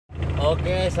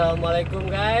Oke, assalamualaikum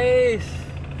guys.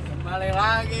 Kembali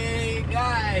lagi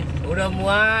guys. Udah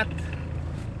muat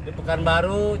di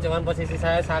Pekanbaru, cuman posisi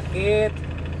saya sakit.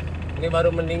 Ini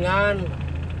baru mendingan,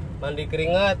 mandi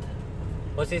keringat.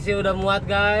 Posisi udah muat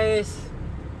guys.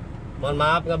 Mohon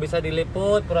maaf nggak bisa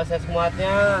diliput proses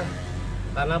muatnya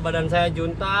karena badan saya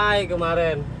juntai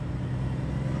kemarin.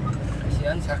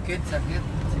 Kasihan sakit.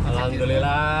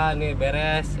 Alhamdulillah nih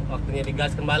beres, waktunya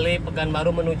digas kembali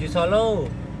Pekanbaru menuju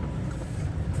Solo.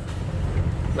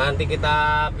 Nanti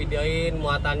kita videoin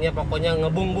muatannya, pokoknya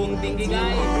ngebung-bung tinggi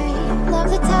guys.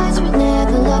 Love the touch but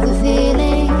never love the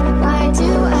feeling. Why do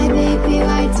I, baby,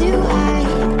 why do I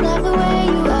love the way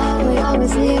you are, we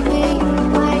always leave me.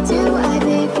 Why do I,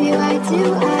 baby, why do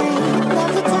I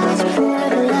love the touch but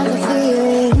never love the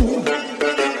feeling.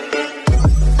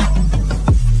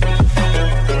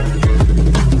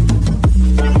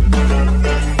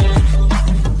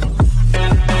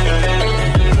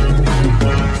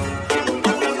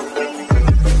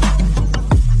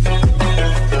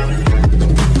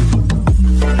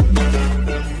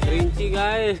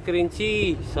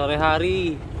 Kerinci sore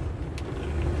hari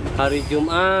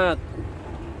Jumat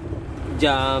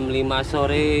jam 5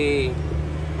 sore.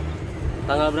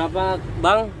 Tanggal berapa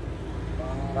Bang?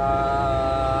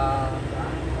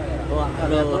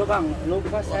 Aduh Bang,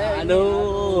 lupa saya.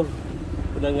 Aduh,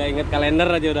 udah nggak inget kalender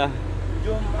aja udah.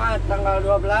 Jumat tanggal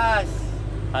 12.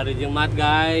 Hari Jumat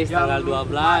guys, Jam tanggal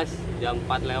 12 jam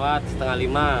 4 lewat setengah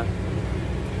 5.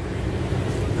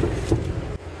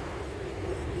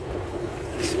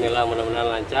 Bismillah, mudah-mudahan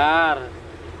lancar.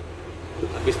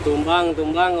 Habis tumbang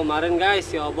kemarin guys,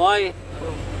 si Oboy.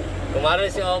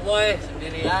 Kemarin si Oboy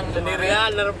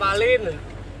sendirian nerpalin.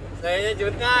 Sayanya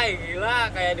juntai, gila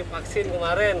kayak divaksin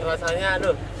kemarin rasanya,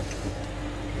 aduh.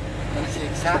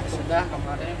 Tersiksa sudah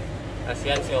kemarin.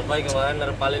 Kasihan si Oboy kemarin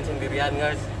nerpalin sendirian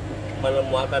guys.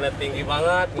 Muatannya tinggi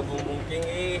banget, ngebumbung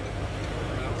tinggi.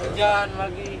 Hujan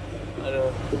lagi. Aduh.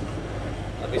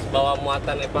 Habis bawa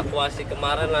muatan evakuasi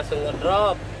kemarin langsung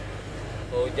ngedrop.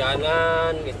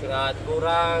 Kehujanan, istirahat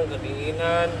kurang,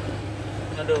 kedinginan.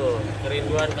 Aduh,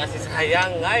 kerinduan kasih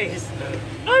sayang guys.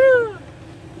 Aduh.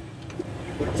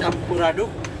 Campur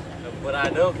aduk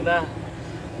dah.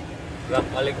 Udah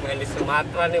balik main di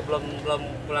Sumatera nih, belum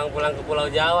pulang ke Pulau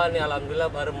Jawa nih. Alhamdulillah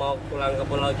baru mau pulang ke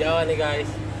Pulau Jawa nih guys.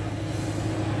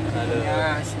 Aduh.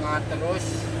 Ya, semangat terus.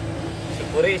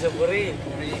 Syukuri.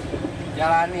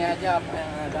 Jalani aja apa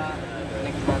yang ada,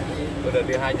 nikmati. Udah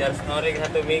dihajar snoring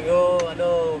 1 minggu,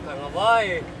 aduh Kang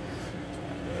Boy.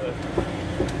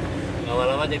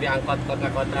 Lama-lama jadi angkot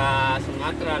kota-kota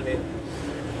Sumatera nih.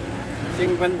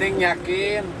 Sing penting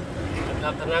yakin,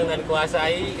 Tetap tenang dan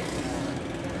kuasai.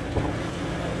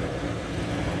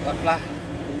 tetaplah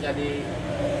menjadi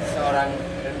seorang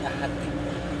rendah hati.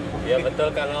 Ya betul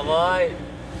Kang Boy.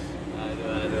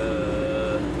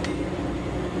 Aduh.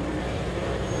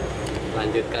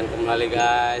 Lanjutkan kembali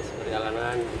guys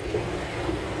perjalanan.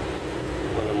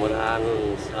 Mudah-mudahan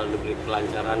selalu diberi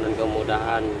kelancaran dan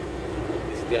kemudahan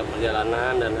di setiap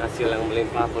perjalanan dan hasil yang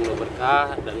melimpah penuh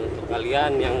berkah. Dan untuk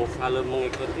kalian yang selalu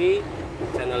mengikuti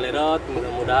channel Ledot,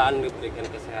 mudah-mudahan diberikan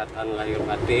kesehatan lahir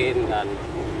batin dan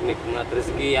nikmat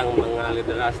rezeki yang mengalir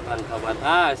deras tanpa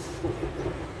batas.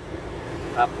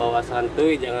 Tetap bawa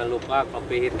santuy, jangan lupa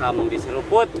kopi hitam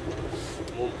diseruput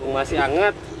mumpung masih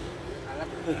hangat.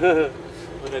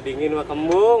 Udah dingin mah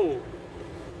kembung.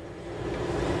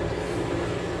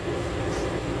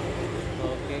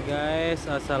 Oke guys,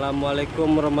 assalamualaikum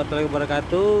warahmatullahi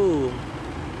wabarakatuh.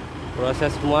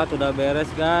 Proses muat udah beres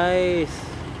guys.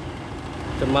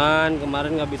 Cuman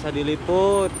kemarin nggak bisa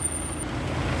diliput.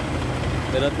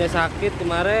 Bedotnya sakit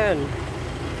kemarin.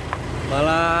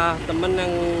 Malah temen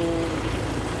yang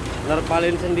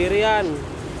nerpalin sendirian.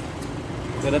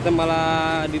 Bedotnya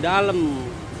malah di dalam.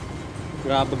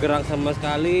 Nggak bergerak sama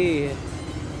sekali.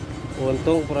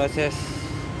 Untung proses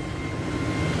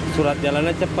surat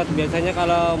jalannya cepat. Biasanya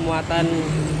kalau muatan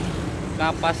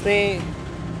kapas nih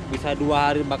bisa 2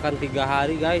 hari bahkan 3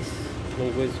 hari guys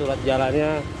nungguin surat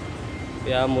jalannya.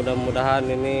 Ya mudah-mudahan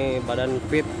ini badan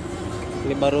fit.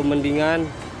 Ini baru mendingan.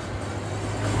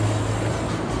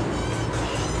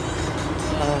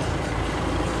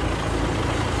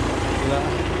 Gila.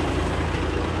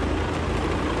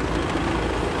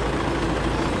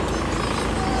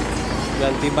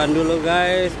 Ganti ban dulu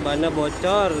guys, bannya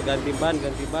bocor, ganti ban.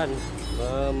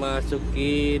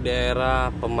 Memasuki daerah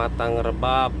Pematang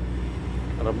Rebab.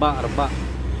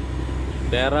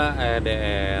 Daerah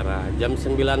jam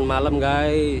 9 malam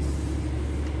guys.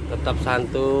 Tetap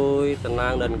santuy,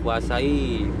 tenang dan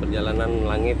kuasai perjalanan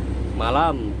langit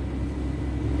malam.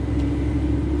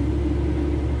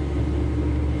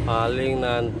 Paling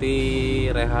nanti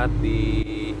rehat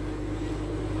di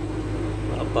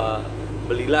apa,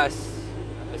 Belilas,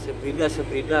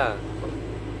 Sebrida.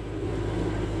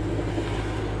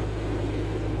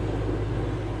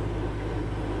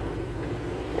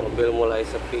 Mobil mulai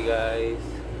sepi guys.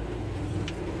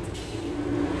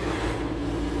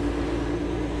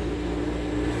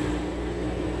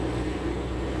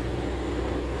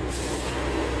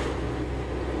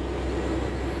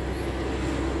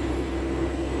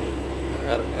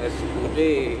 RSUD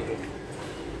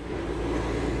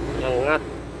hangat.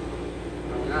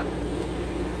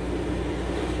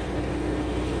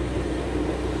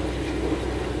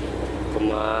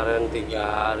 Kemarin 3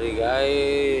 hari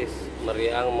guys,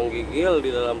 meriang menggigil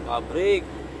di dalam pabrik.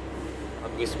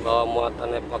 Habis bawa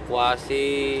muatan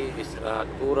evakuasi,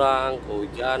 istirahat kurang,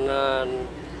 kehujanan.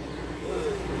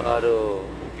 Aduh,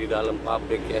 di dalam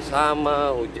pabriknya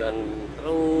sama, hujan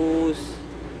terus.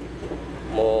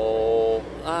 Mau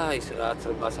istirahat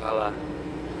serba salah.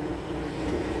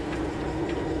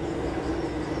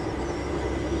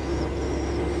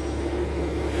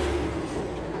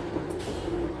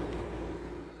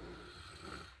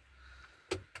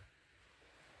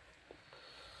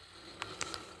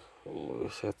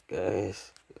 Buset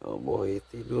guys, oh boy,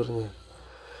 tidurnya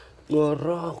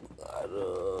ngorok.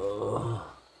 Aduh,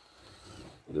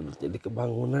 udah jadi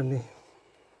kebangunan nih.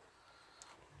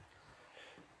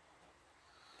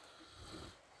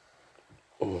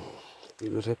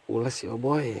 Tidurnya pulas ya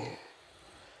boy.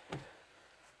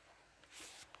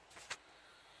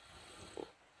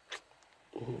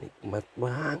 Nikmat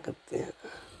banget ya.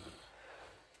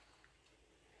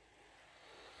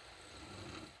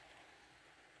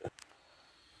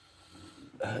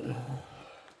 Aduh.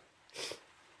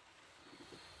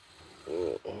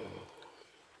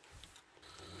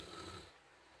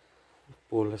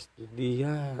 Pulas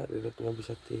dia nggak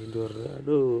bisa tidur.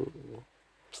 Aduh,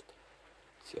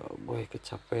 si boy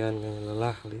kecapean,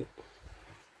 lelah li.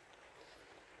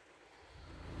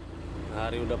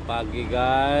 Hari udah pagi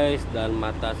guys, dan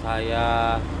mata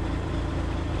saya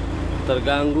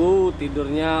terganggu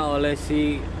tidurnya oleh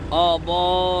si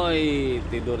boy.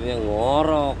 Tidurnya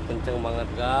ngorok kenceng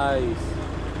banget guys,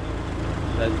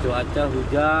 dan cuaca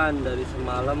hujan dari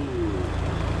semalam.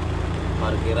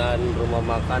 Parkiran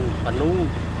rumah makan penuh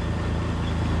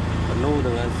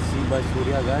dengan SIBA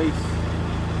Surya guys.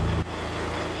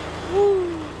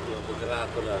 Udah bergerak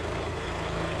udah.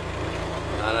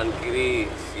 Kanan kiri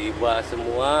SIBA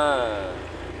semua.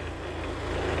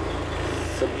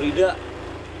 Sebrida.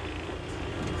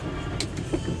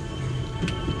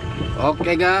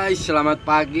 Oke guys, selamat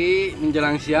pagi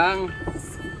menjelang siang.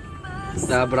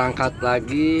 Kita berangkat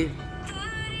lagi.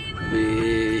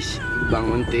 Habis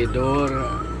bangun tidur,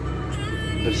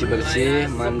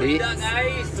 bersih-bersih, mandi. Sebrida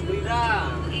guys,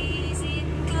 Sebrida.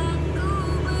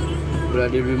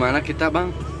 Berada di mana kita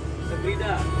bang?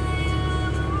 Sebrida.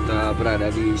 Kita berada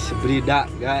di Sebrida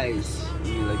guys.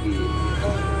 Ini lagi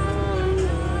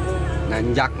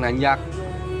nanjak.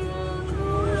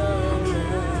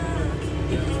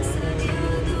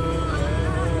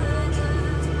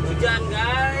 Hujan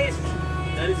guys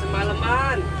dari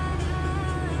semalaman.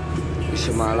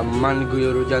 Semalaman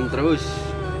guyur hujan terus.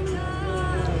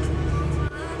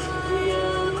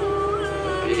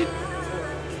 Tapi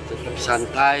tetap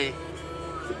santai,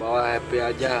 di bawah happy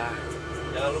aja.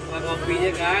 Jangan lupa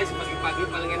kopinya guys, pagi-pagi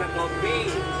paling enak kopi.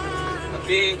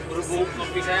 Tapi berhubung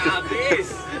kopi saya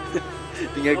habis.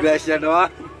 Tinggal gelasnya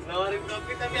doang. Nawarin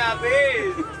kopi tapi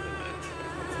habis.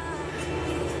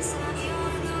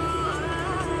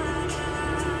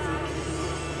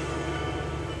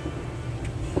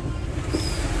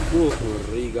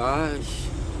 Ngeri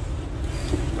guys.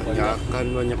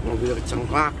 Banyak mobil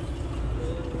kecengklak.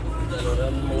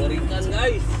 Jaluran mengerikan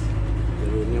guys.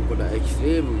 Jalurnya pada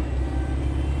ekstrim.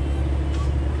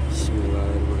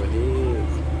 Bismillahirrahmanirrahim.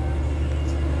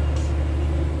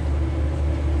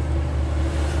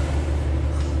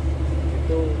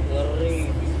 Itu ngeri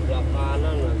di sebelah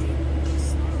kanan lagi.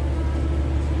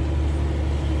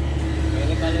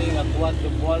 Ini kali nggak kuat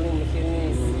jebol nih mesin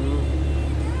nih.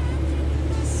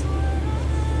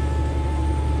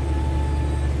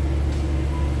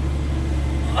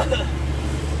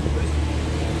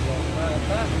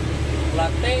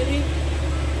 Latte nih,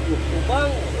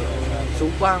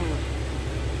 Subang,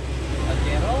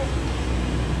 Acero.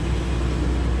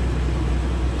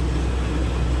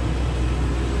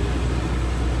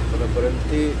 pada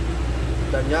berhenti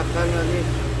tanjakan lagi.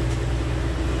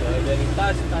 Dari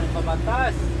tas tanpa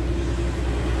batas.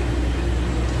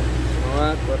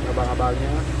 Semangat buat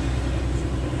abang-abangnya.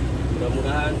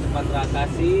 Mudah-mudahan cepat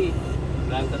teratasi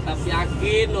dan tetap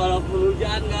yakin walaupun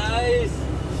hujan guys.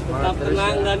 Tetap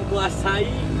tenang dan kuasai.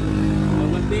 Yang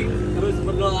penting terus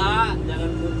berdoa,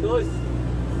 jangan putus.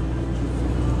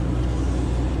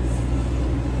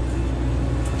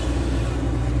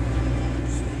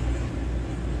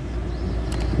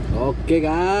 Oke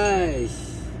guys.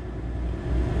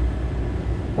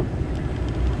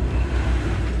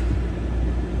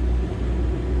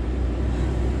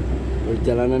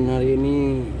 Perjalanan hari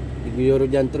ini diguyur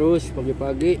hujan terus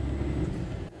pagi-pagi.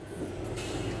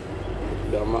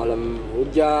 Udah malam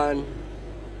hujan.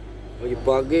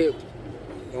 Pagi-pagi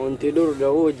bangun tidur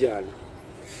udah hujan.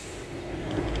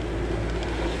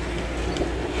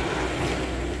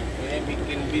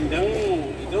 Bikin bindeng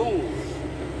hidung.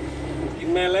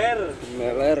 Meler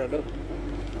aduh.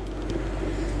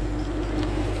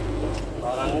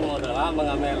 Orang udah lama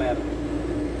nggak meler.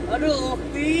 Aduh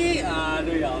ukti,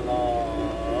 aduh ya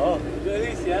Allah,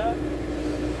 gelis ya.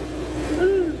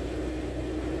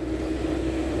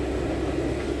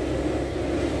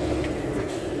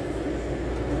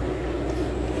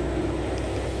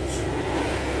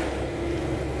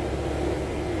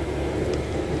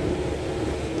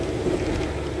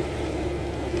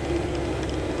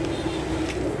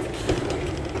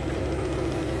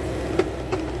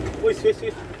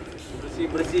 Wis.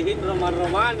 Bersihin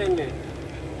roman-roman ini.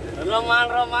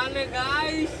 Roman-romannya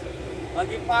guys.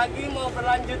 Pagi-pagi mau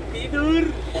berlanjut tidur.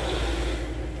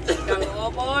 Kang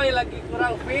Oboy lagi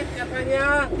kurang fit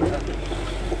katanya.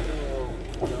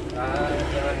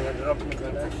 Jangan ngedrop nih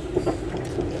badan.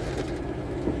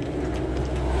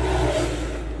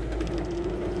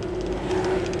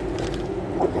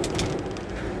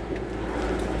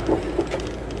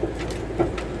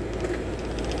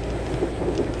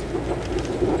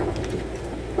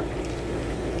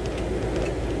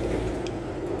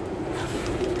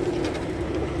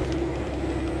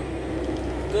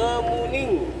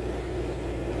 Kemuning.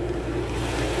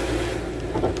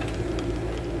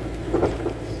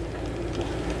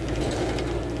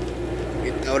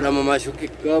 Kita udah memasuki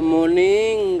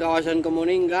Kemuning, kawasan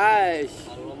Kemuning guys.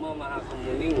 Kalau mah maha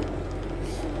Kemuning.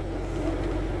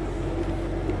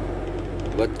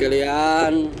 Buat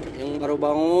kalian yang baru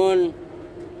bangun,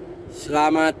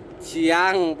 selamat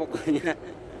siang pokoknya.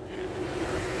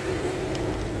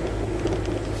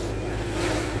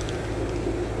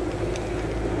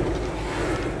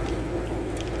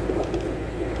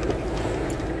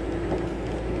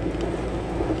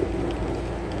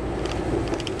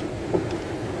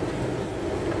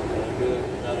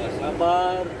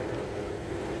 Sabar,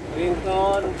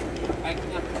 ringtone,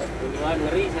 baiknya duluan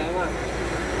ngeri saya mah.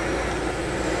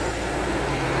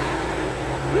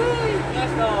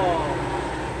 Gas dong.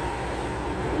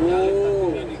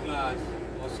 Jangan di gas,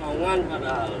 kosongan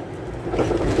padahal.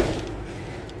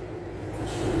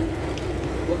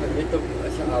 Gua kan itu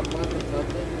rasa apa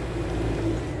tempatnya?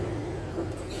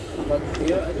 Tempat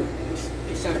dia aduh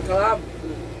bisa kelap.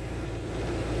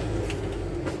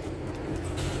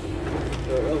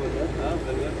 Oh bener.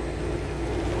 Bener.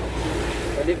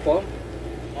 Tadi pom.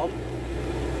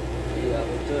 Iya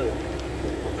betul.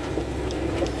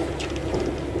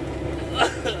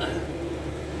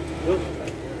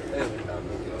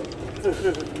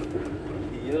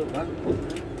 Iya bang.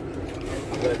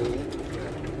 Gadunya.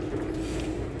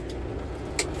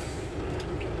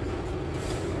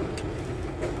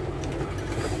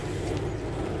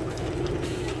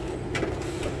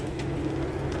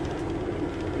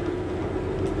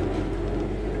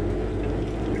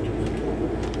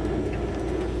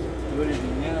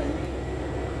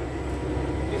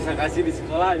 Bisa kasih di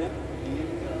sekolah ya.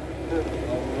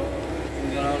 Allah,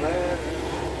 tinggal oleh.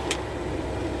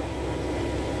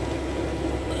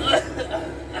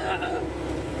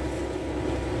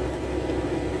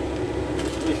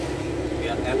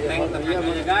 Biar enteng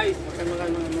tenaganya guys. Makan.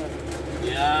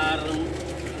 Biar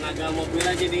tenaga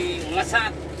mobilnya jadi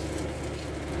melesat.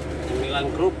 Cemilan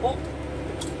kerupuk.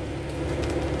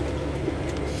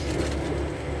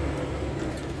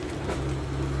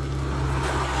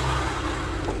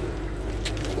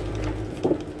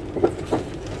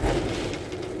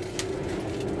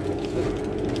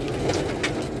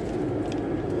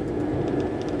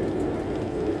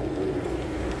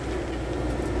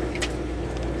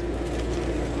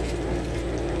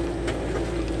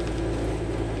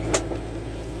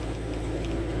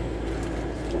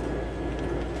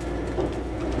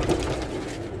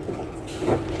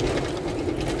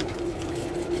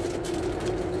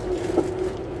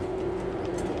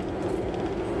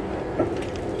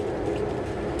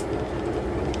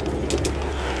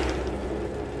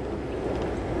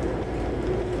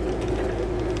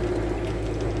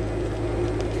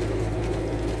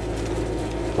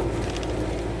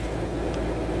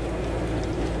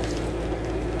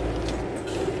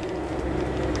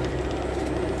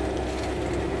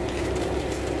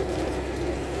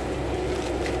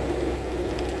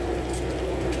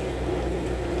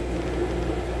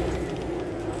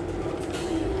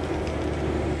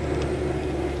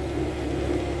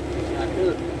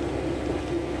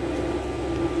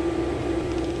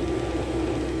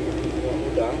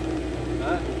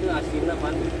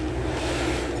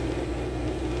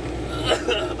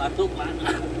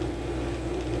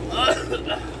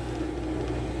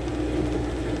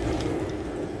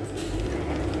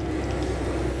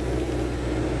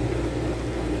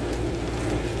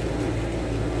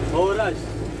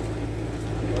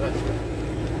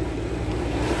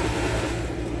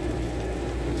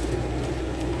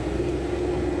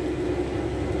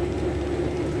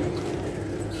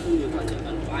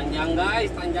 Panjang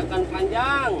guys, tanjakan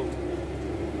panjang.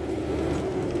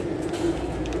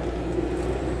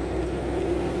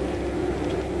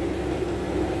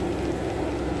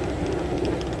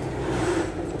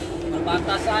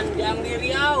 Perbatasan Jambi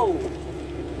Riau.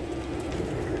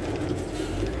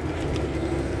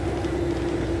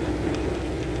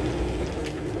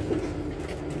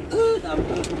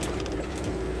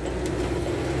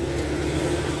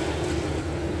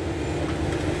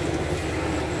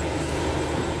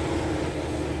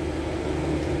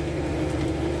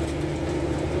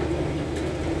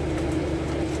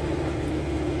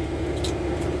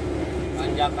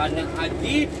 Tanjakannya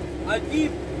ajib.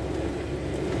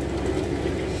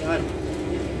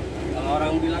 Kalau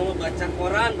orang bilang lo baca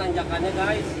koran tanjakannya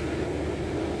guys.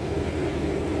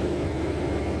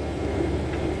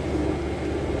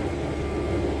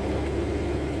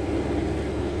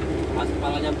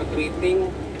 Aspalnya sampai keriting.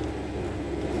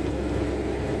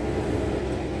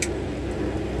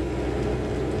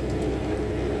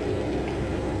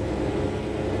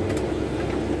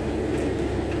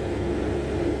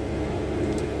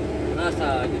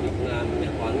 Masa jadi kena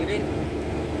minyak wangi deh.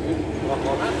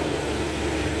 Koran.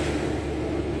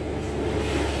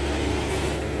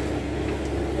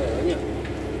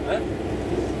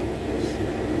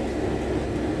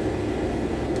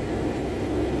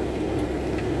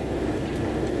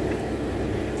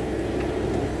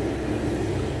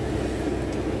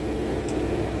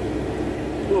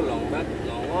 Lombat,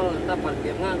 nongol, kita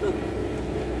parkirnya tuh.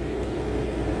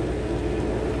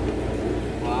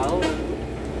 Wow.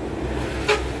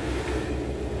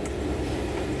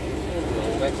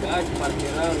 Lombat guys,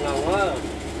 parkirnya nongol.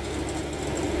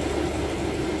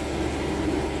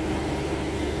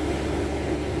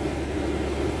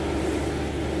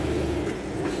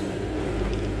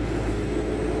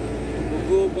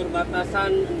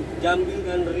 Perbatasan Jambi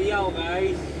dan Riau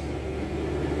guys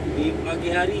di pagi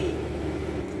hari.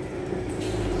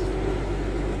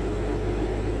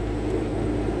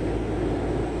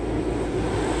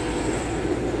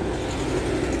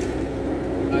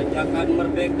 Tanjakan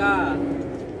Merdeka.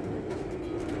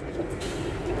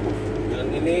 Dan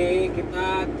ini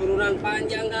kita turunan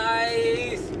panjang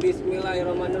guys.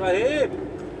 Bismillahirrahmanirrahim.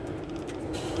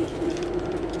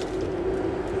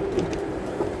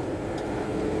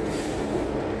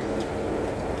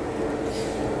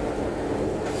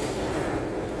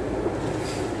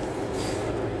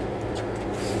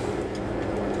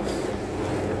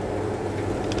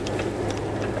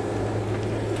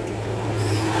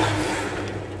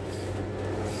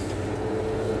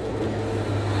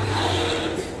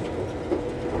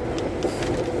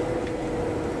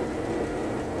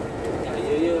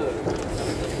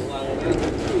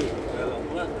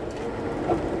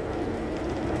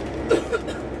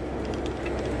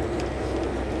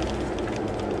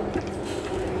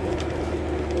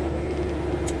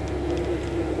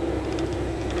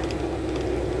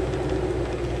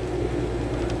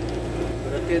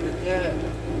 Berarti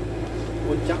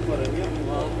puncak barunya.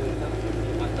 Wow,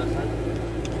 batasan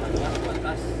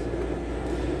batas.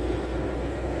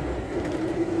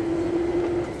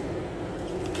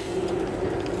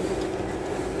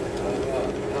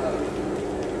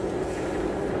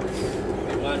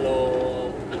 Gimana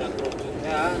ada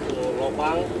kerupuknya,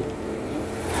 lubang.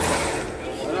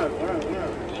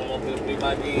 Yang mobil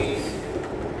pribadi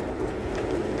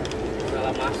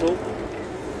salah masuk.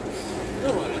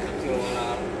 Tuh anak kecil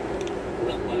malah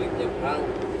bolak-balik nyebrang.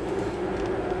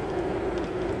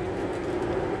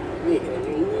 Nih,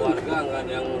 ini keluarga nggak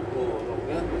ada yang buruk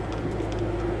ya.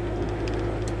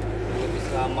 Ini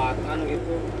diselamatkan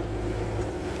gitu.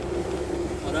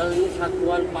 Padahal ini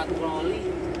satuan patroli.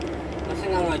 Masa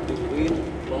nggak ngajuin,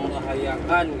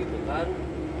 membahayakan gitu kan.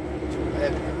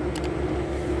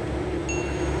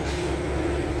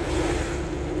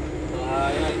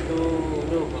 Bahaya itu,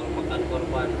 kalau makan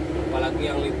korban. Apalagi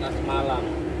yang lintas malam.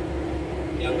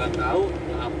 Yang nggak tahu,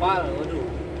 nggak hafal, waduh.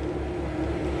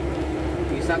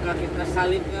 Bisakah kita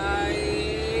salib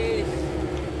guys?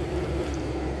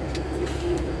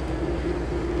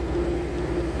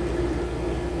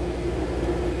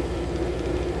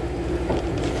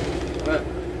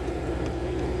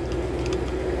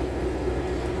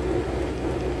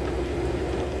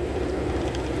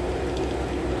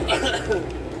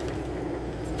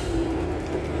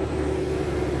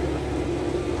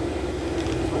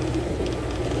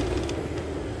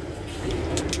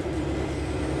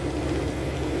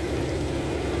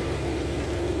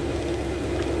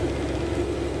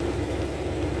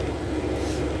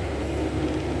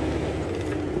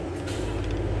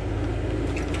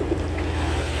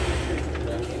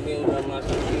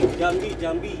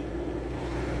 Jambi.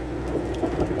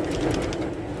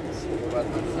 buat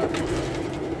masak.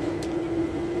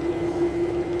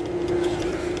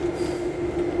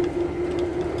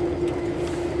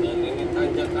 Dan ini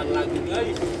tanjakan lagi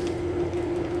guys.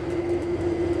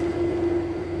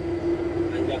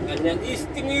 Tanjakannya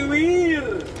istimewa.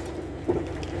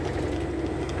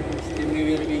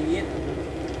 Istimewa bingit.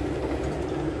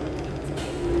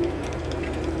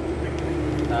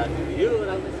 Tadi dia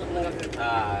orang besok nengah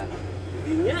kereta.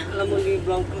 Dinya lamun di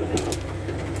blongkel.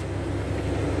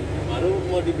 Baru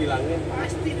mau dibilangin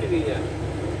pasti dirinya.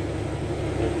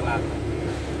 Ngeklak.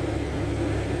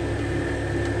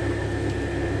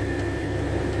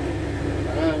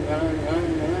 Kanan. Ah,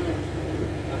 ini lah.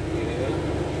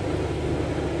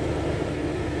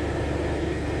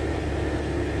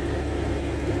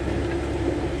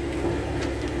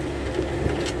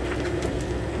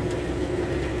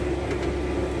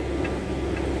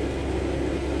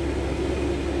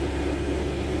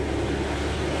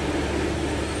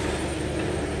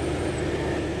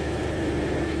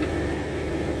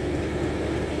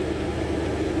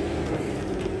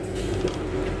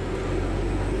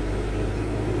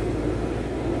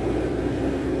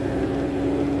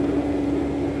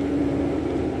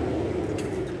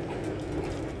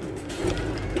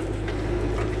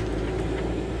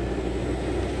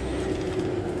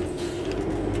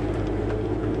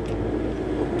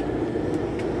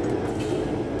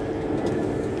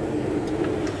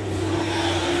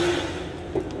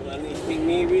 Bulan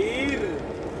istimewa.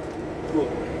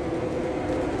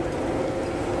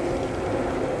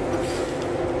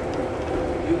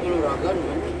 Ini kelurahan kan?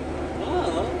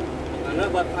 Oh, karena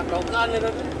buat patokan ya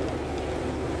tadi.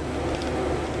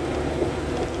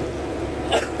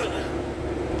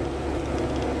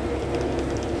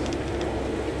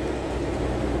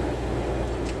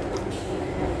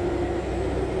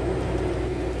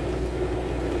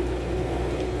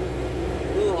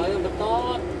 Ayo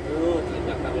betot.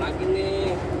 Tanjakan lagi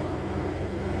nih.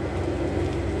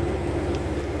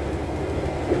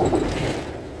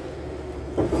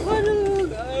 Aduh,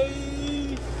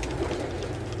 guys.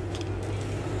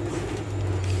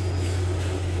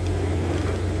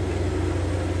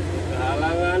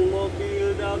 Halangan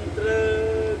mobil dump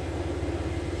truck.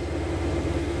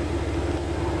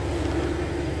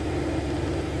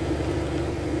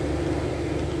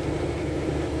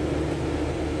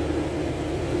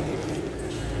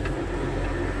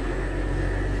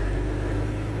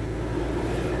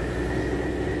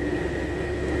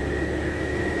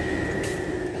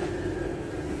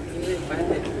 Ini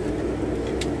pendek.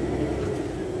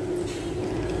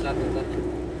 Satu.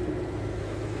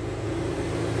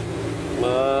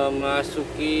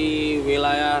 Memasuki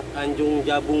wilayah Tanjung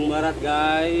Jabung Barat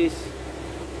guys.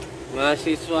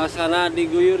 Masih suasana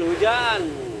diguyur hujan.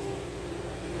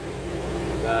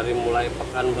 Dari mulai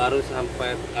Pekanbaru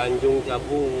sampai Tanjung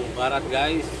Jabung Barat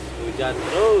guys, hujan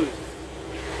terus.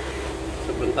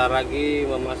 Sebentar lagi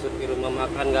memasuki rumah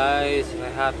makan guys,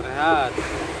 rehat-rehat.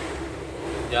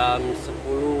 Jam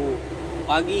 10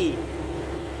 pagi.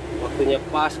 Waktunya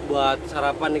pas buat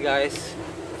sarapan nih guys.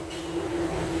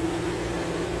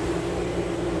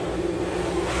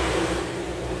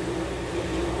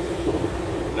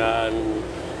 Dan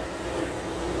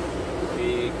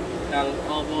si Kang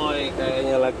Oboy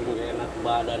kayaknya lagi nggak enak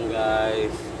badan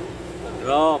guys.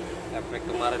 Ngedrop, efek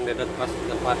kemarin Dedet pas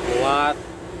tempat muat,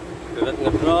 Dedet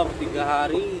ngedrop 3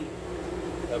 hari,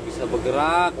 nggak bisa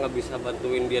bergerak, nggak bisa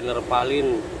bantuin dia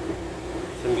nerpalin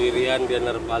sendirian, dia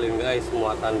nerpalin guys,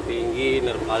 muatan tinggi,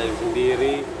 nerpalin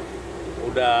sendiri,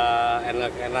 udah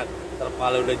enak-enak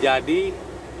terpal udah jadi,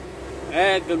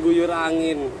 keguyur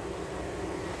angin.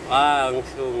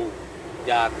 Langsung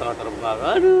jatuh terbang.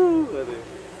 Aduh, katanya.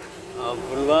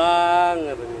 Ampun bang,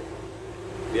 katanya.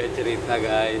 Dia cerita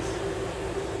guys.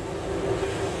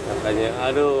 Katanya,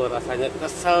 aduh rasanya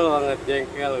kesel banget,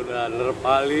 jengkel, udah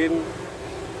nerpalin,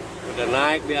 udah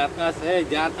naik di atas,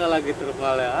 jatuh lagi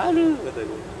terpalnya. Aduh,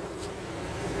 katanya.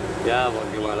 Ya mau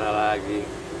gimana lagi?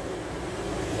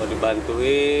 Mau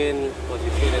dibantuin,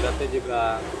 posisi Dedatnya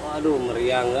juga, waduh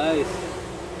meriang guys.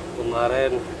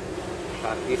 Kemarin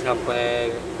kaki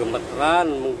sampai gemeteran,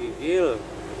 menggigil,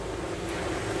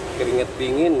 keringet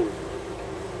dingin.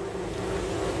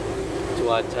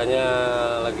 Cuacanya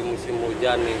lagi musim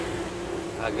hujan nih,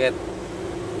 kaget.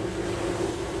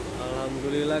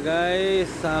 Alhamdulillah guys,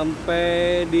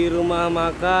 sampai di rumah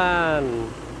makan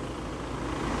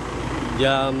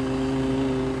jam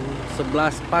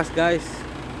 11 pas guys.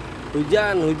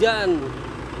 Hujan.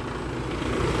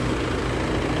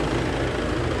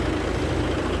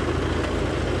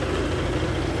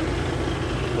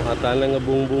 Muatannya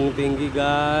ngebungbung tinggi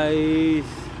guys.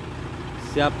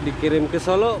 Siap dikirim ke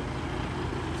Solo.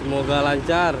 Semoga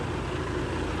lancar.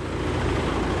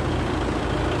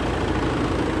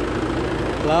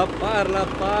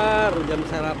 Lapar jam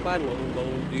sarapan,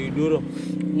 bangun tidur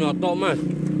nyoto mas.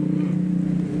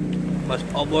 Mas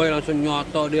Oboy langsung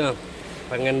nyoto dia,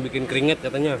 pengen bikin keringet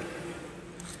katanya.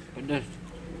 Pedas.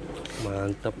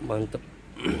 Mantep.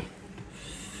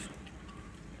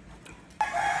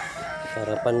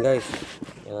 Sarapan guys,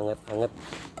 yang hangat-hangat.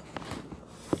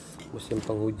 Musim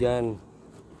penghujan,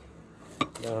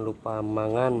 jangan lupa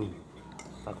mangan,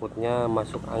 takutnya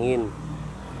masuk angin.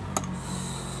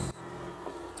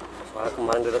 Soalnya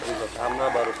kemarin udah sama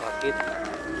baru sakit.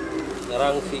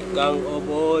 Sekarang si Kang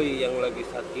Oboy yang lagi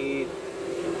sakit.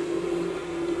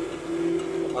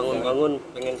 Bangun-bangun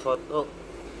pengen foto.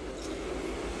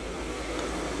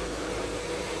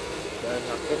 Dan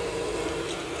sakit.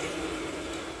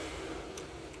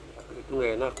 Sakit itu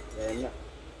gak enak.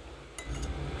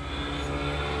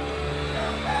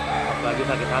 Apalagi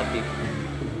sakit hati.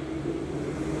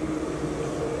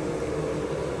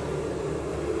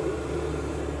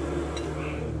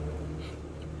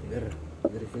 Seger.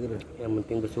 Yang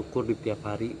penting bersyukur di tiap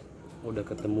hari udah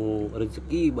ketemu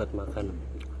rezeki buat makan.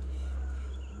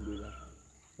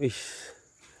 Wih,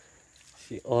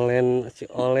 si Olen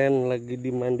lagi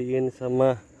dimandiin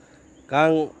sama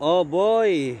Kang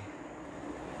Oboy.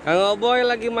 Kang Oboy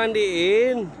lagi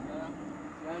mandiin.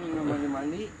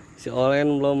 Si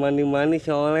Olen belum mandi.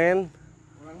 Si Olen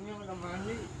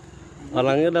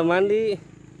orangnya udah mandi.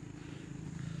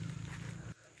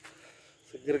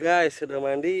 Seger guys, sudah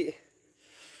mandi.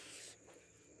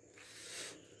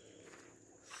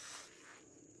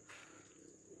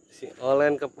 Si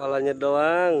Olen kepalanya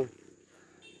doang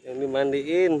yang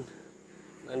dimandiin,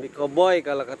 mandi koboi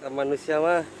kalau kata manusia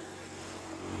mah.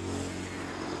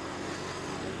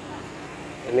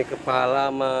 Ini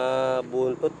kepala sama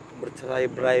buntut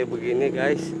bercerai-berai begini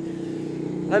guys.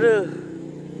 Aduh,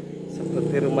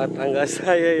 seperti rumah tangga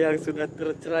saya yang sudah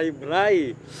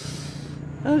tercerai-berai.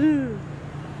 Aduh.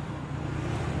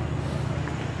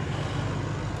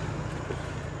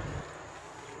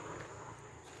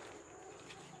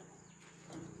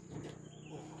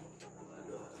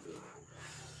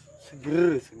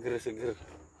 Seger.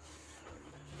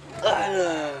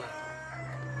 Aduh.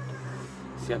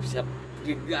 Siap-siap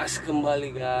digas kembali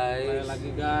guys. Kembali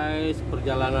lagi guys,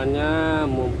 perjalanannya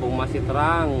mumpung masih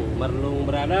terang, merlung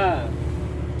berada.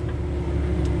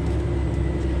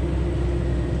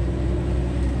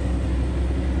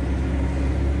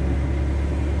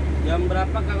 Jam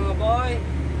berapa Kang Oboy?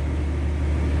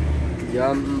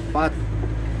 Jam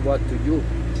 4 buat 7.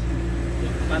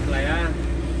 Jam 4 lah ya.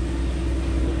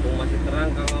 Mumpung masih terang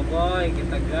Kang Oboy,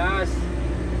 kita gas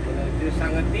menuju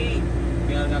Sakit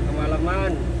biar nggak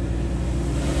kemalaman.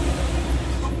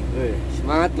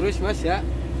 Semangat terus mas ya.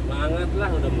 Semangat lah,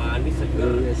 udah mandi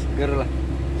seger. Ya, seger lah.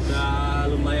 Udah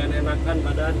lumayan enakan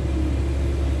badan.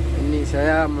 Ini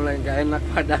saya mulai nggak enak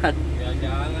badan. Ya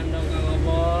jangan dong Kang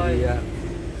Oboy. Iya.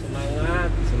 Semangat.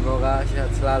 Semoga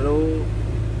sehat selalu.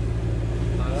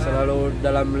 Semangat. Selalu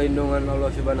dalam lindungan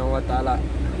Allah Subhanahu Wa Taala.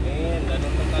 Amin. Dan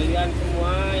untuk kalian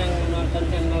semua yang menonton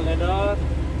channel Dedot,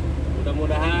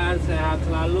 mudah-mudahan sehat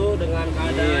selalu dengan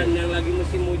keadaan yang lagi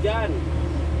musim hujan.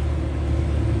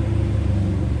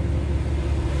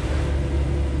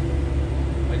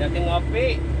 Banyakin ngopi.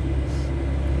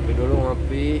 Ngopi dulu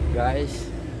ngopi guys.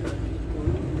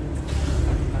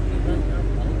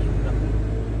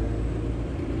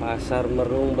 Pasar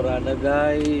Merung berada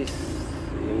guys.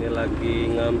 Ini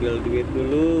lagi ngambil duit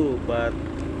dulu buat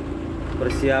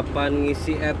persiapan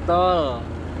ngisi etol.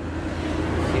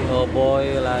 Si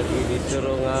Oboy lagi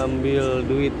disuruh ngambil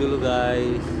duit dulu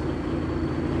guys.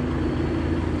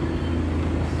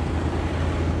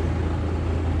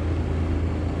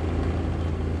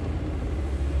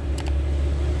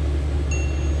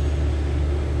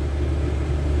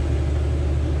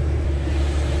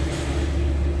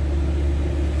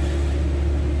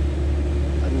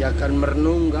 Tanjakan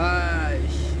merenung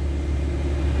guys.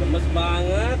 Lemes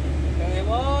banget Kang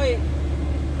Oboy.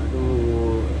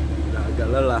 Aduh, udah agak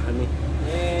lelah nih.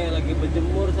 Nih lagi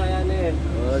berjemur saya nih.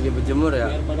 Oh, lagi berjemur ya?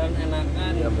 Biar badan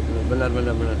enakan. Ya betul, benar.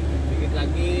 Dikit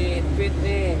lagi fit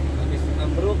nih, habis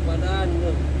ambruk badan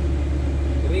tuh.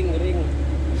 Kering.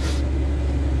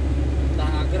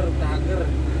 Tahager.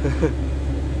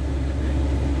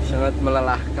 Sangat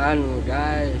melelahkan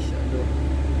guys. Aduh,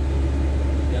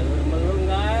 Jalur melung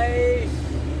guys.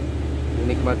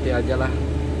 nikmati aja lah.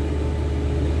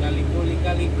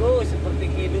 Lika-liku seperti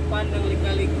kehidupan yang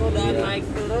lika-liku dan Iya. naik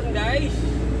turun guys.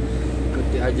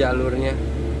 Ikuti aja alurnya.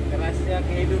 Kerasnya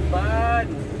kehidupan.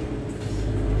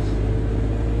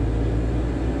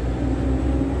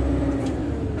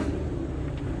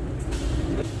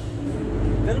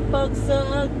 Terpaksa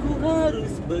aku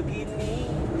harus begini.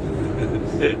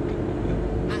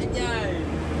 Anjay.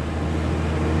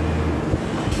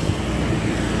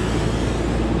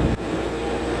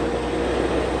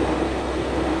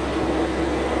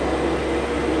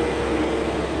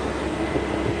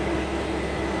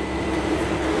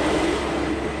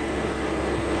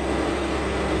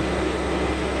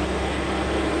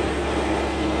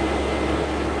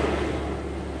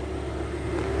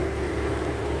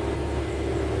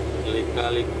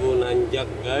 Kali-kaliku nanjak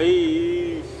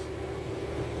guys.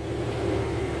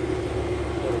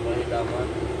 Rumah idaman.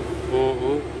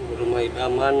 Rumah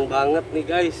idaman banget nih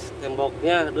guys,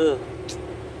 temboknya tuh.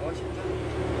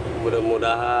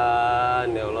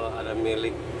 Mudah-mudahan ya Allah ada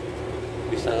milik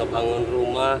bisa ngebangun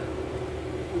rumah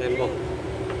tembok.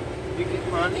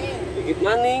 Dikit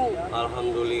maning.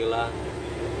 Alhamdulillah.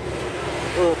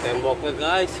 Temboknya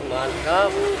guys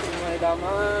mantap. Rumah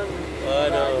idaman.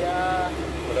 Waduh.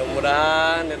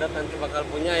 Mudah-mudahan Dedat nanti bakal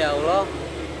punya ya Allah.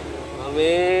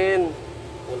 Amin.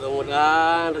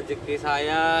 Mudah-mudahan rezeki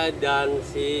saya dan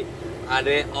si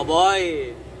Ade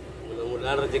Oboy,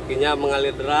 mudah-mudahan rezekinya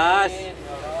mengalir deras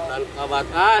tanpa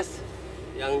batas,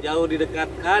 yang jauh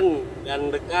didekatkan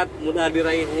dan dekat mudah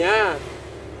diraihnya.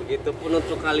 Begitupun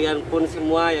untuk kalian pun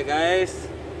semua ya guys.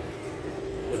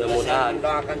 Mudah-mudahan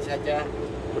doakan saja.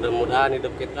 Mudah-mudahan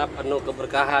hidup kita penuh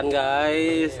keberkahan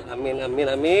guys. Amin amin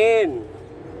amin.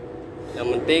 Yang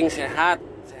penting sehat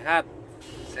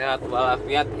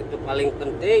walafiat itu paling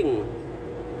penting.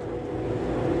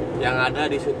 Yang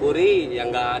ada disyukuri, yang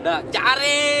nggak ada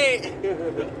cari.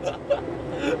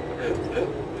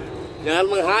 Jangan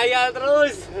menghayal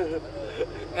terus.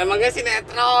 Emangnya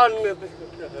sinetron.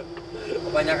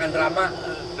 Kebanyakan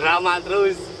drama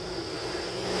terus.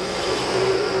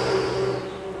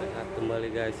 Rehat kembali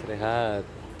guys, rehat.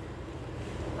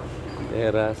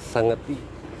 Daerah Sakit.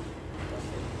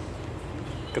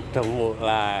 Ketemu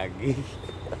lagi.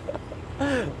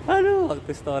 Aduh,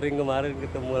 waktu story kemarin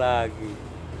ketemu lagi.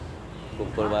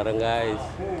 Kumpul bareng guys.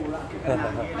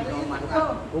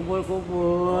 Kumpul.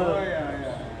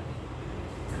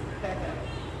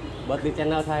 Buat di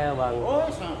channel saya bang.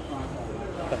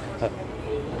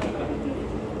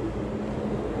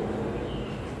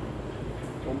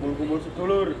 Kumpul-kumpul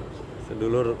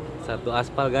sedulur Satu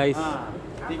aspal guys.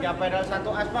 3 pedal 1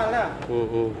 aspal ya.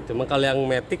 Cuma kalau yang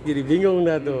matic jadi bingung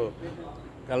dah tuh.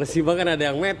 Kalau SIBA kan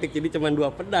ada yang matic jadi cuma 2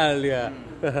 pedal ya.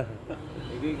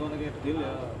 Ini kono kecil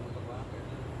ya.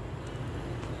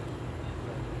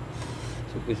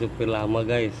 Supir-supir lama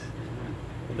guys.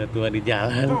 Udah tua di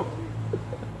jalan.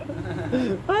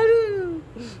 Aduh.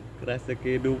 Kerasa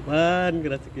kehidupan.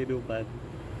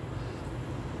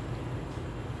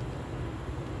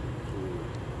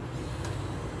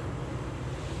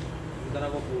 Ntar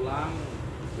aku pulang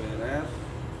beres.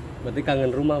 Berarti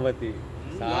kangen rumah berarti.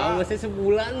 Sama sih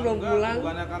sebulan belum pulang.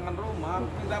 Bukannya kangen rumah,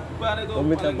 minta ban itu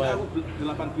Minta paling ban.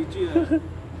 enggak aku 8 biji ya.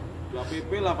 2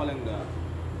 PP lah paling enggak.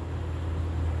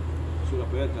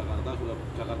 Surabaya, Jakarta,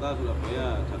 Surabaya,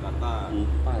 Jakarta.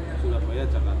 4. Surabaya,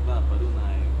 Jakarta baru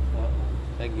naik.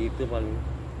 Kayak gitu paling.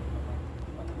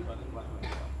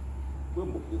 Gue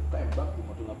mau ditembak di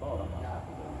modul apa orang mana?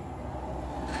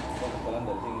 Jalan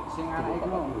dari sing arek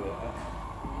iku ya.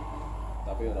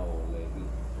 Tapi ora oleh iki.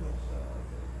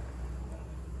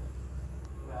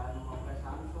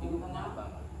 Iku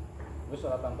kenapa? Wis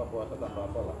ora tanpa puasa tanpa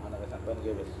apa lah, anak sampean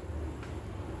ge wis.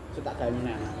 Setak gawe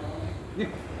meneh.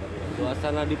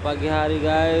 Suasana di pagi hari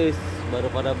guys, baru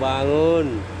pada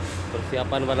bangun,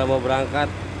 persiapan pada mau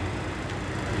berangkat.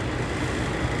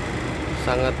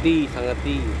 Sangeti.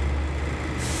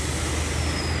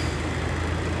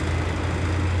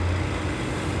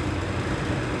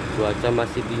 Cuaca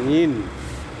masih dingin.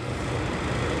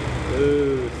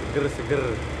 Seger.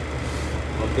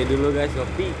 Kopi dulu guys,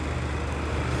 kopi.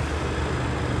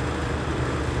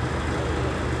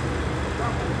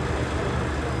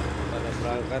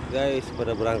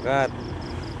 Pada berangkat.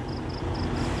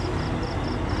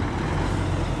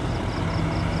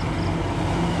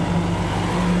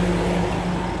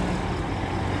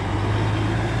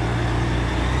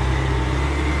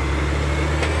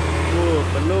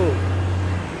 Penuh.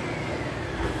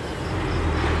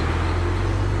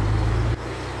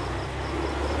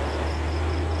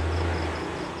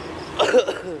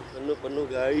 Penuh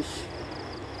guys.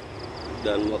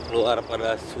 Dan mau keluar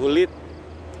pada sulit.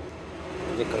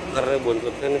 Ini kekernya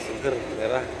buntutnya nih seger,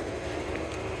 merah.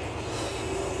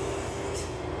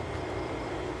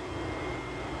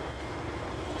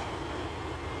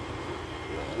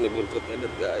 Nah, ini buntutnya ada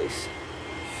guys.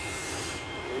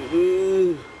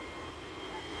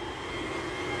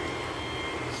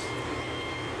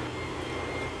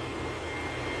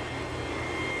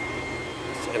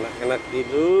 Enak-enak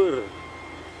tidur.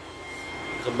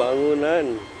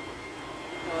 kebangunan.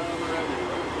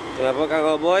 Kenapa Kang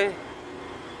Oboy?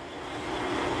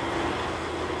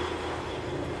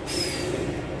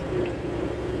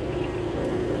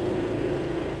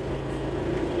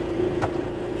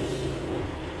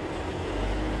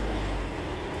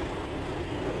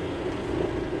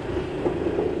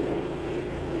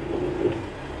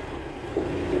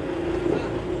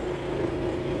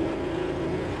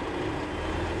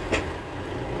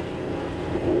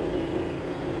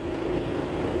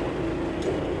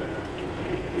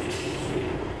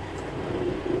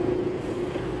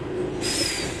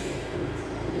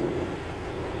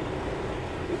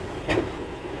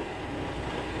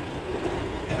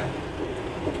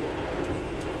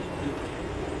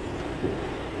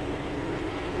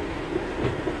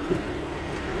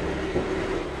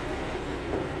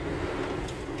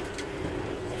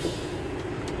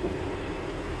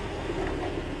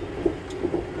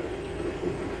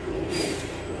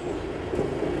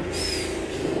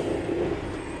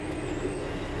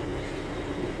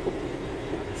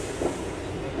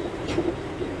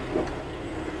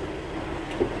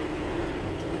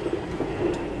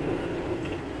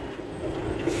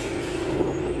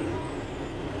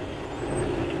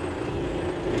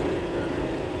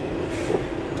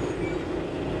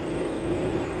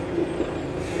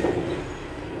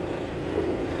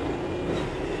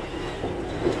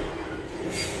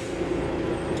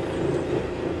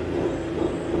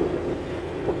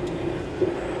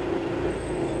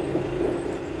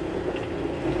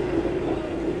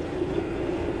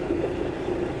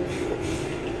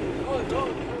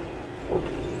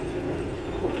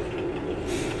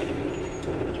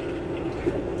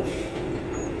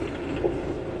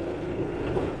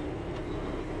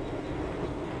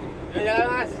 Jalan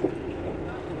Mas.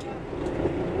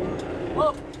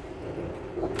 Oh.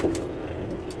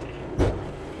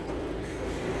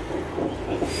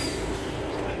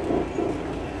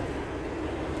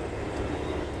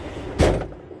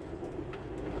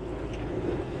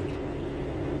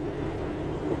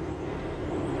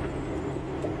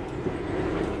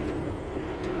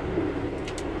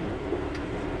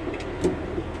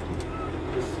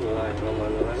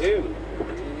 Bismillahirrahmanirrahim.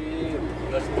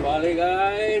 Gas kembali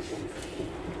guys.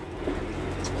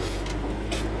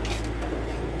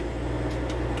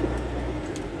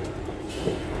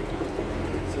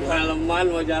 Semalaman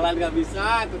mau jalan gak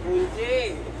bisa,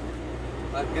 terkunci.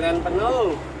 Parkiran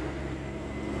penuh.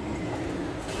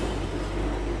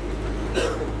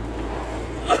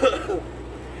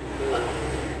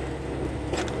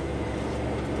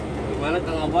 Gimana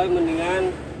Kang Aboy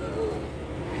mendingan?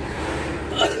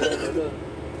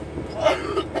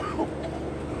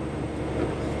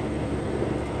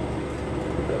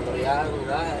 Meriang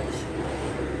guys.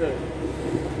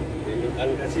 Ini kan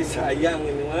kasih sayang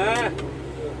ini mah.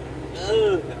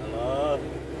 Ya Allah.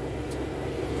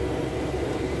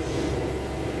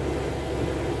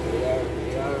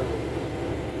 Meriang.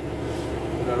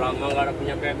 Udah lama gak ada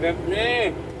punya bebek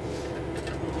nih.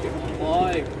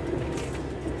 Boy.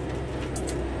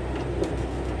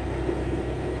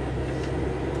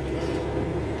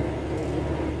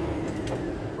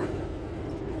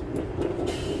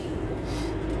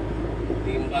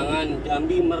 Timbangan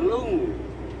Jambi Merlung,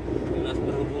 Dinas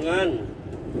Perhubungan,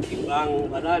 timbang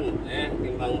badan,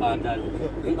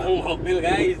 timbang mobil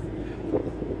guys,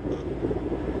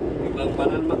 timbang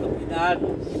badan mah kepidan.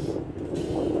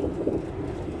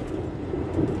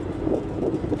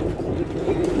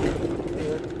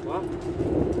 Wah,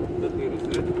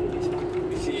 terus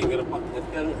bisi ngerepak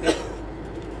kan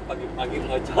pagi-pagi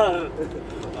motor.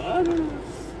 Aduh.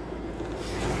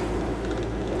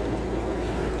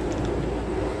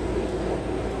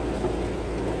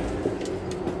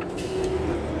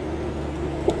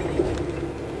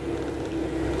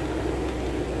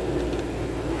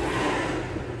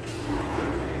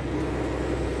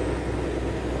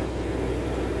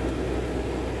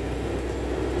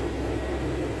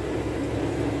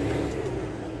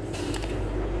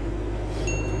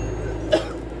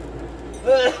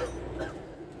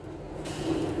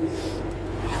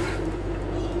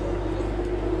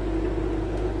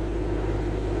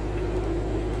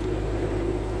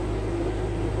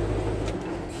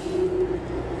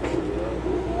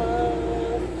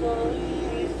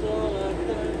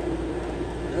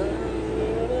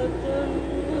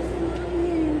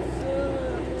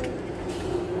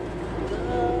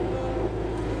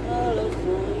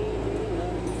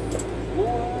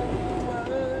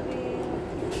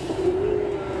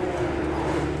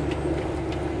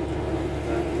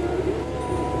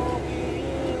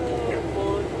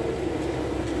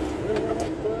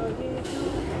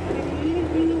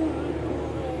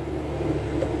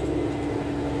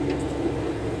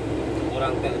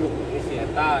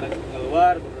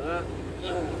 keluar karena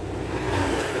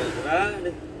kira-kira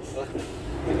deh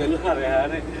dengar ya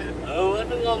nih. Aduh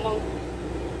ngomong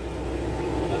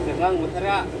Bang, bentar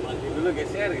ya, mati dulu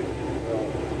geser gitu.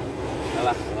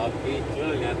 Alah, oke,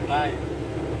 cuy, lihat lah.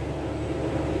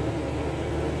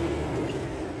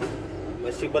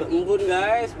 Masih berembun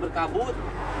guys, berkabut.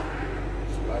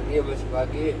 Masih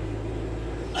pagi.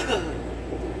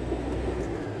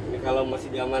 Ini kalau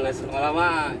masih zaman sekolah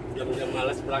mah, jam-jam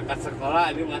malas berangkat sekolah,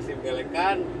 ini masih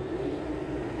belekan.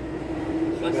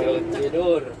 Masih lecek.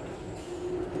 Tidur.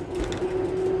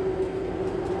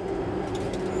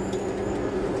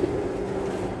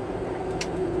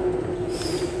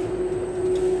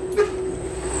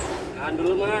 Tahan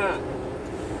dulu mah.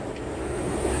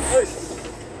 Uish.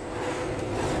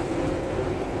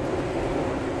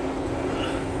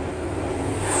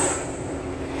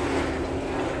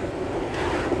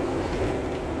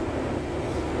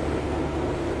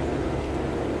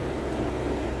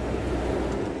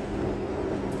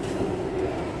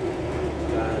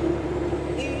 Dan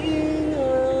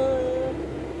ingat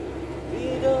di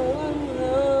dalam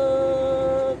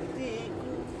hatiku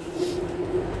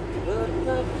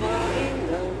betapa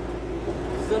indah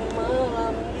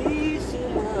semalam di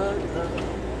Sumatera.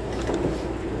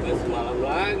 Bukan semalam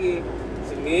lagi,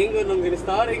 seminggu nungguin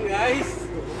story guys.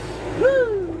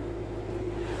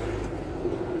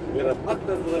 Ngerepak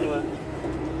tuh teman-teman.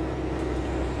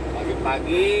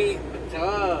 Pagi-pagi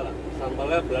pecel,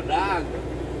 sambalnya beledak.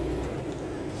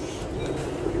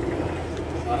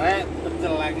 Sore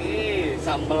pecel lagi,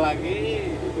 sambal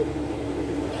lagi.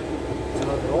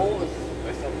 Terus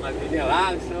besok paginya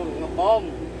langsung ngebom.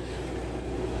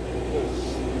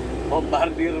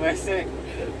 Bombardir WC.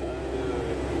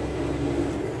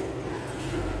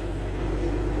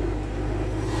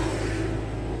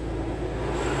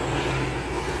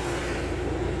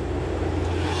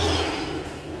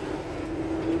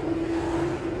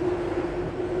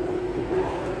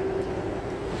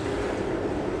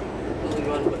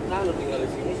 Tujuan betah lo tinggal di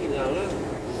sini sinyalnya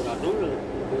murah dulu.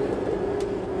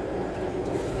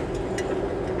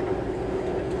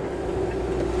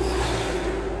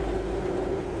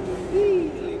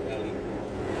 Kali-kali.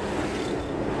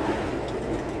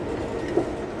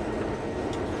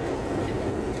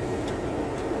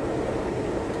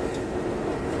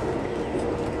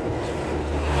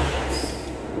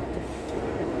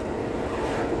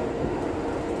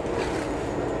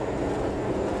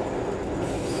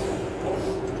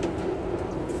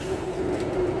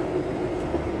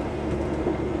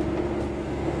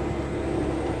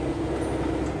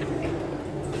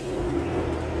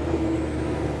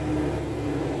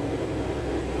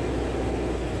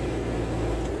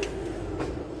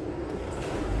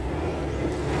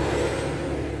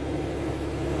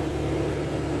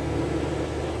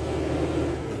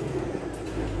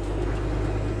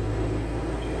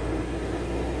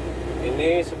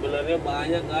 Ini sebenarnya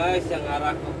banyak guys yang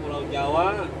arah ke Pulau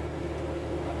Jawa,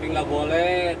 tapi nggak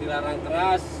boleh, dilarang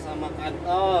keras sama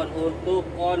kantor untuk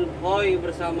konvoy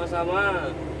bersama-sama.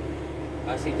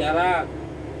 Kasih jarak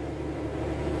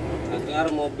agar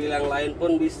mobil yang lain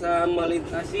pun bisa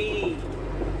melintasi.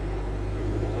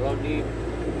 Kalau di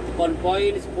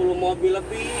konvoy ini 10 mobil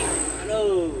lebih,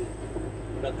 aduh,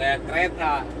 udah kayak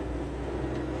kereta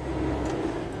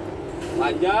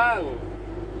panjang.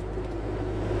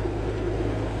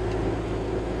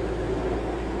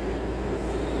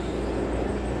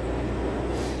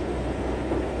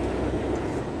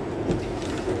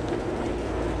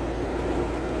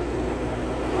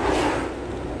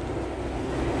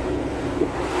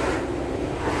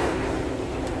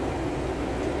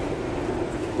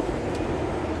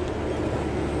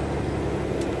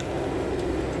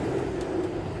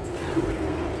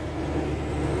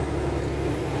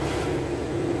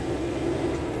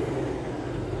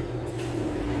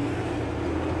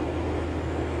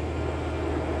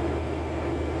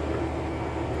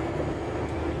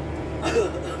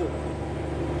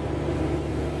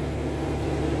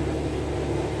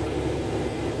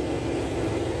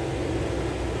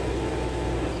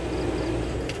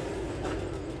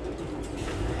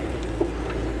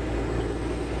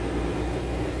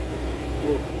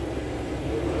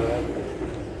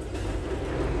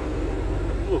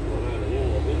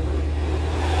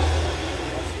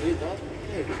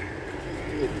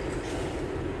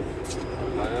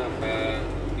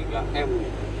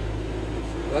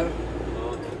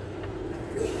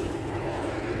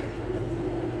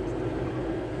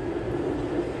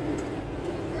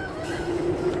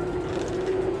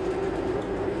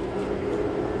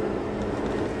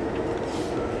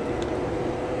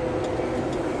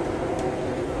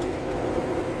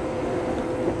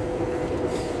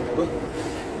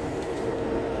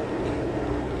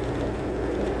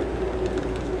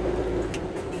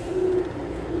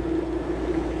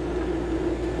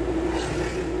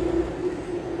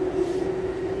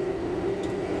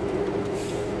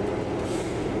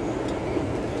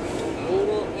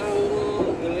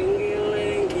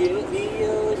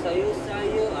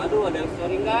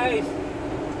 guys.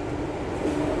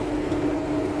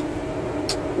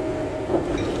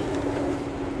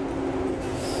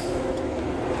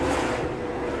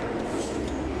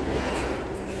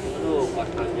 Aduh, pas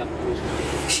nanjak terus.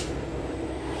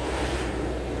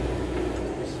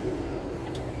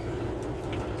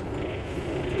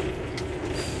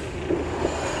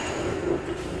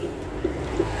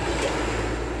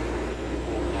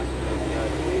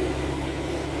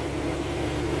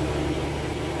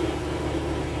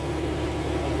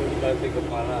 Ganti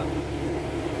kepala.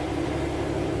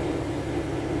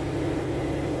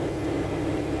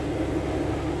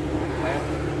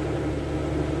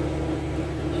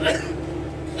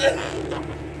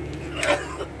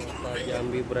 Kota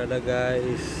Jambi berada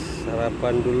guys.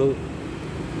 Sarapan dulu.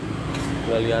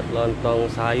 Ngeliat lontong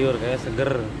sayur kayak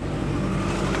seger.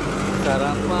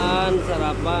 Sarapan.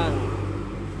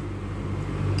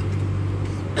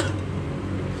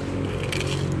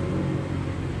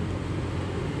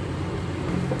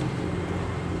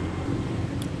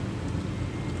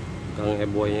 Kang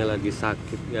Eboynya lagi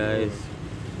sakit guys,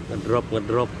 ngedrop,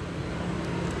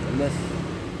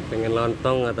 pengen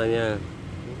lontong katanya.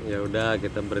 Ya udah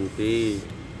kita berhenti,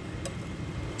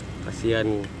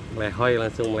 kasihan melehoy,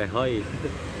 langsung melehoy.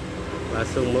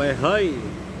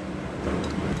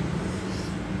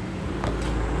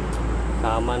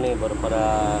 Sama nih baru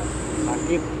pada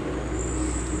sakit.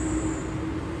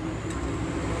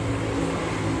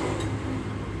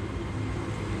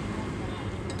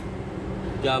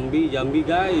 Jambi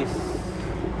guys.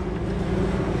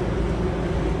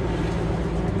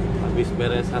 Habis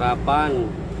beres sarapan,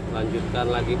 lanjutkan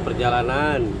lagi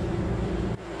perjalanan.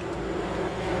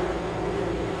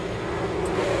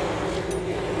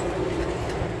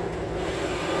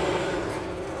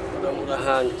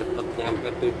 Mudah-mudahan cepet nyampe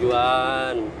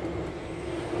tujuan.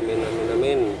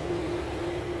 Amin.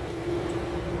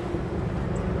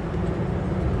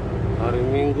 Hari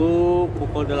Minggu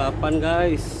pukul 8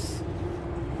 guys.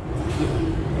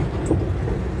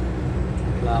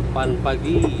 8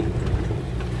 pagi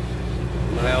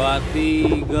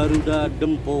melewati Garuda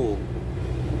Dempo,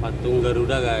 patung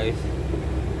Garuda guys.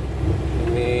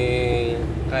 Ini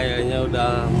kayaknya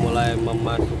udah mulai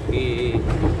memasuki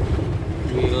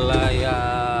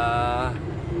wilayah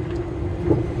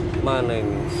mana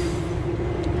ini?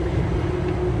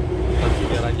 Masih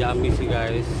daerah Jambi sih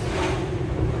guys.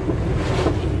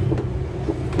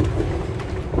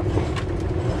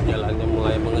 Jalannya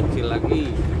mulai mengecil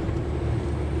lagi.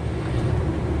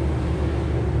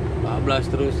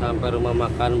 14 terus sampai rumah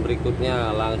makan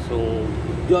berikutnya, langsung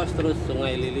jos terus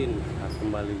Sungai Lilin. Nah,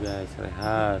 kembali guys,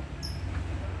 rehat.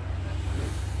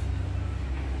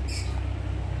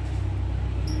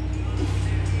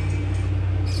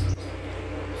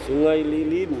 Sungai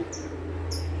Lilin.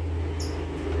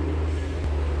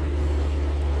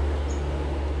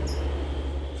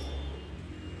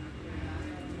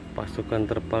 Pasukan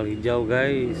terpal hijau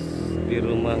guys di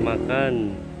rumah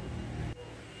makan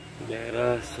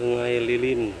daerah Sungai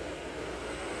Lilin.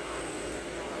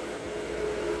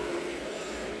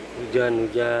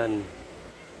 Hujan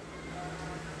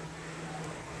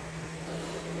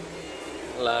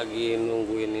lagi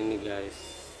nungguin ini guys,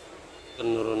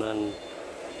 penurunan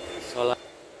solar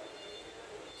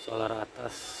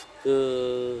atas ke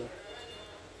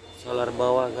solar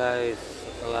bawah guys.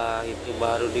 Setelah itu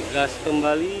baru digas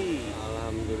kembali.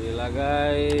 Alhamdulillah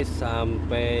guys,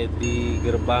 sampai di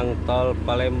gerbang tol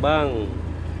Palembang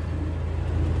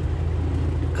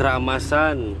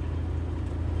Keramasan.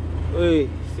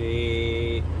 Wih, si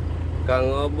Kang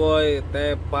Oboy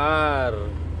tepar,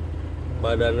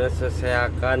 badannya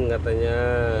seseakan katanya,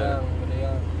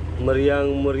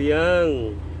 meriang.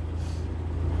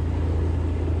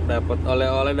 Dapat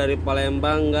oleh-oleh dari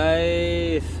Palembang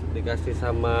guys, dikasih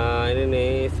sama ini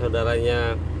nih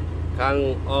saudaranya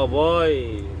Kang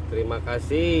Oboy. Terima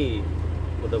kasih,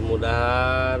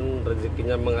 mudah-mudahan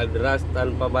rezekinya mengalir deras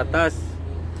tanpa batas.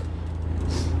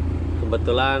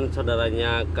 Kebetulan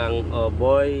saudaranya Kang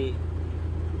Oboy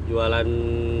jualan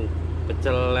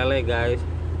pecel lele guys,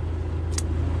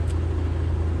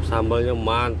 sambalnya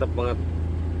mantep banget,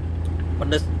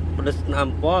 pedes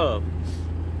nampol.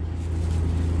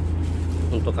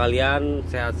 Untuk kalian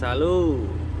sehat selalu.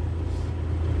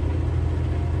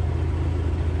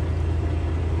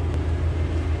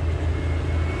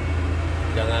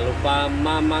 Jangan lupa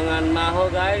mamangan maho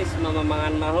guys,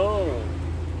 mamangan maho.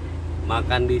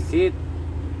 Makan disit,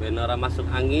 benora masuk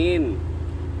angin.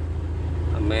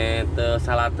 Ame te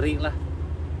salatri lah.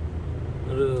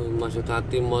 Aduh, maksud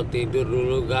hati mau tidur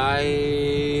dulu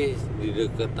guys di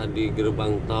deket tadi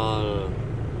gerbang tol.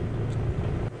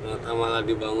 ternyata malah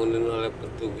dibangunin oleh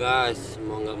petugas.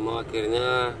 Mau nggak mau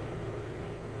akhirnya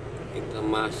kita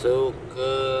masuk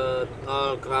ke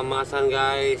tol Keramasan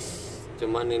guys.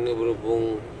 Cuman ini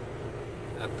berhubung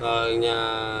tolnya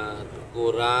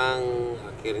kurang,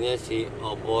 akhirnya si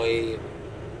Oboy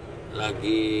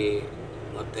lagi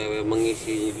OTW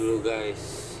mengisi dulu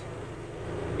guys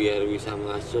biar bisa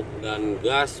masuk dan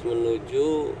gas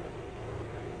menuju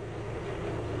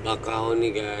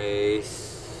Bakahuni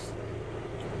guys.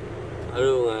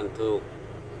 Aduh ngantuk.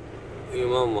 Ini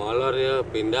mau molor ya,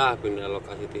 pindah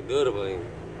lokasi tidur paling.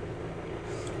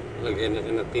 Lagi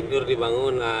enak-enak tidur di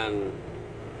bangunan.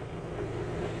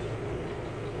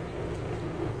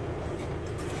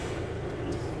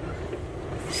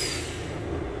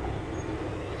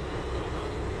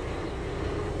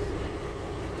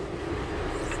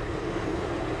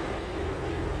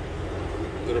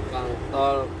 Gerbang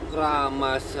tol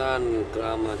Keramasan.